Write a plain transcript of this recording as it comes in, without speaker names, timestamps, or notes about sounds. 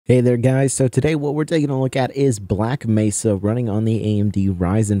Hey there guys, so today what we're taking a look at is Black Mesa running on the AMD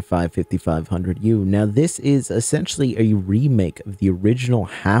Ryzen 5 5500U. Now this is essentially a remake of the original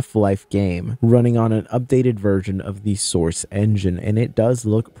Half-Life game running on an updated version of the source engine, and it does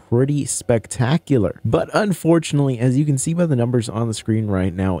look pretty spectacular. But unfortunately, as you can see by the numbers on the screen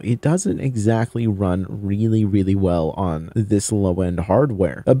right now, it doesn't exactly run really well on this low-end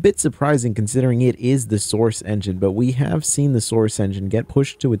hardware. A bit surprising considering it is the source engine, but we have seen the source engine get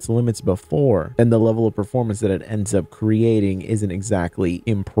pushed to its limits before, and the level of performance that it ends up creating isn't exactly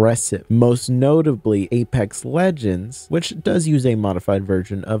impressive. Most notably, Apex Legends, which does use a modified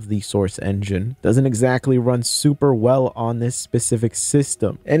version of the source engine, doesn't exactly run super well on this specific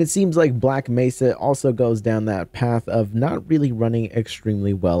system. And it seems like Black Mesa also goes down that path of not really running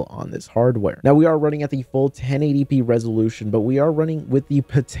extremely well on this hardware. Now we are running at the full 1080p resolution, but we are running with the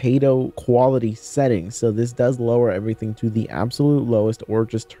potato quality settings, so this does lower everything to the absolute lowest or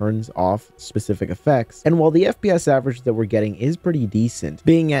just turns off specific effects. And while the FPS average that we're getting is pretty decent,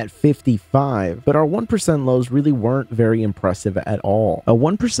 being at 55, but our 1% lows really weren't very impressive at all. A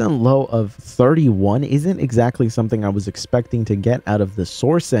 1% low of 31 isn't exactly something I was expecting to get out of the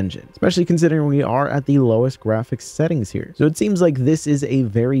source engine, especially considering we are at the lowest graphics settings here. So it seems like this is a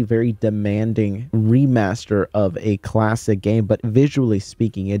very demanding remaster of a classic game, but visually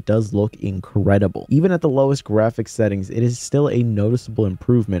speaking, it does look incredible. Even at the lowest graphics settings, it is still a noticeable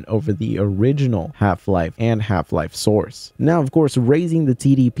improvement over the original Half-Life and Half-Life source. Now, of course, raising the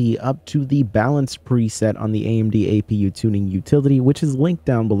TDP up to the balanced preset on the AMD APU tuning utility, which is linked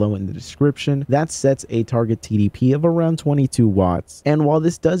down below in the description, that sets a target TDP of around 22 watts. And while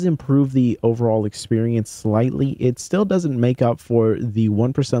this does improve the overall experience slightly, it still doesn't make up for the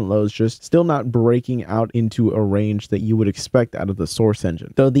 1% lows, just still not breaking out into a range that you would expect out of the source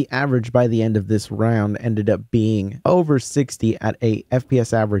engine. Though the average by the end of this round ended up being over 60 at a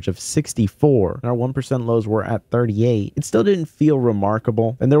FPS average of 64, and our 1% lows were at 38, it still didn't feel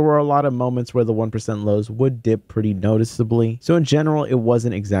remarkable, and there were a lot of moments where the 1% lows would dip pretty noticeably. So in general, it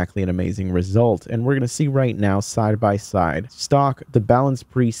wasn't exactly an amazing result, and we're going to see right now side by side stock, the balance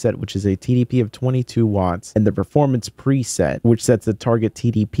preset, which is a TDP of 22 watts, and the performance preset, which sets a target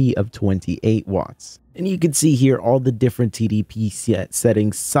TDP of 28 watts. And you can see here all the different TDP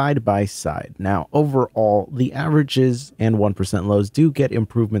settings side by side. Now, overall, the averages and 1% lows do get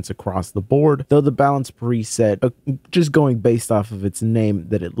improvements across the board, though the balance preset, just going based off of its name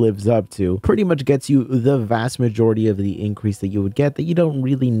that it lives up to, pretty much gets you the vast majority of the increase that you would get, that you don't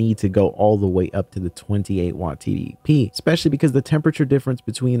really need to go all the way up to the 28 watt TDP, especially because the temperature difference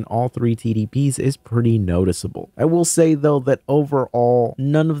between all three TDPs is pretty noticeable. I will say though that overall,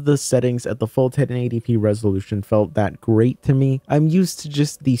 none of the settings at the full 1080p resolution felt that great to me. I'm used to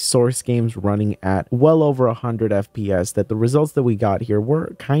just the source games running at well over 100 FPS, that the results that we got here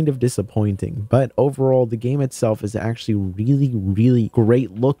were kind of disappointing, but overall the game itself is actually really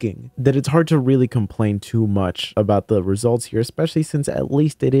great looking, that it's hard to really complain too much about the results here, especially since at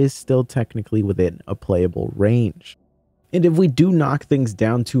least it is still technically within a playable range. And if we do knock things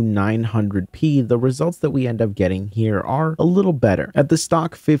down to 900p, the results that we end up getting here are a little better. At the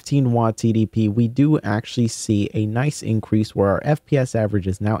stock 15 watt TDP, we do actually see a nice increase where our FPS average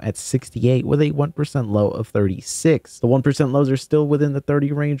is now at 68 with a 1% low of 36. The 1% lows are still within the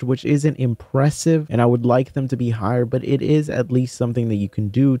 30 range, which isn't impressive, and I would like them to be higher, but it is at least something that you can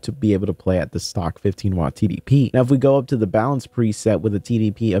do to be able to play at the stock 15 watt TDP. Now, if we go up to the balance preset with a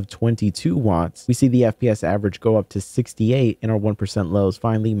TDP of 22 watts, we see the FPS average go up to 68, and our 1% lows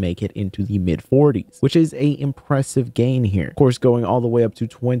finally make it into the mid 40s, which is a impressive gain here. Of course, going all the way up to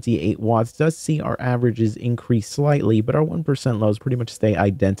 28 watts does see our averages increase slightly, but our 1% lows pretty much stay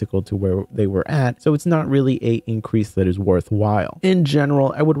identical to where they were at, so it's not really a increase that is worthwhile. In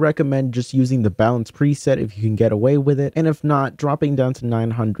general, I would recommend just using the balance preset if you can get away with it, and if not, dropping down to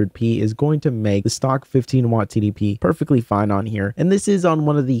 900p is going to make the stock 15 watt TDP perfectly fine on here, and this is on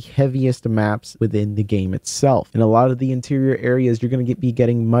one of the heaviest maps within the game itself. In a lot of the interior areas, you're going to be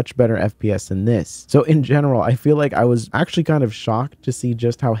getting much better FPS than this. So in general, I feel like I was actually kind of shocked to see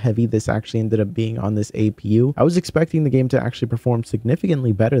just how heavy this actually ended up being on this APU. I was expecting the game to actually perform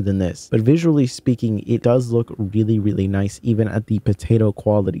significantly better than this, but visually speaking, it does look really nice even at the potato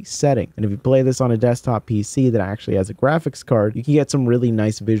quality setting. And if you play this on a desktop PC that actually has a graphics card, you can get some really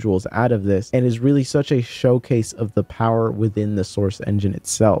nice visuals out of this, and is really such a showcase of the power within the source engine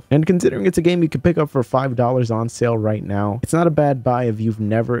itself. And considering it's a game you can pick up for $5 on sale right right now. It's not a bad buy if you've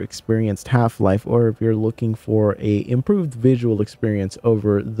never experienced Half-Life, or if you're looking for a improved visual experience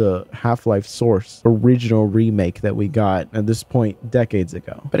over the Half-Life Source original remake that we got at this point decades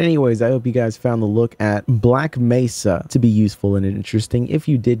ago. But anyways, I hope you guys found the look at Black Mesa to be useful and interesting. If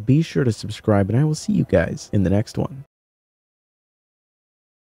you did, be sure to subscribe, and I will see you guys in the next one.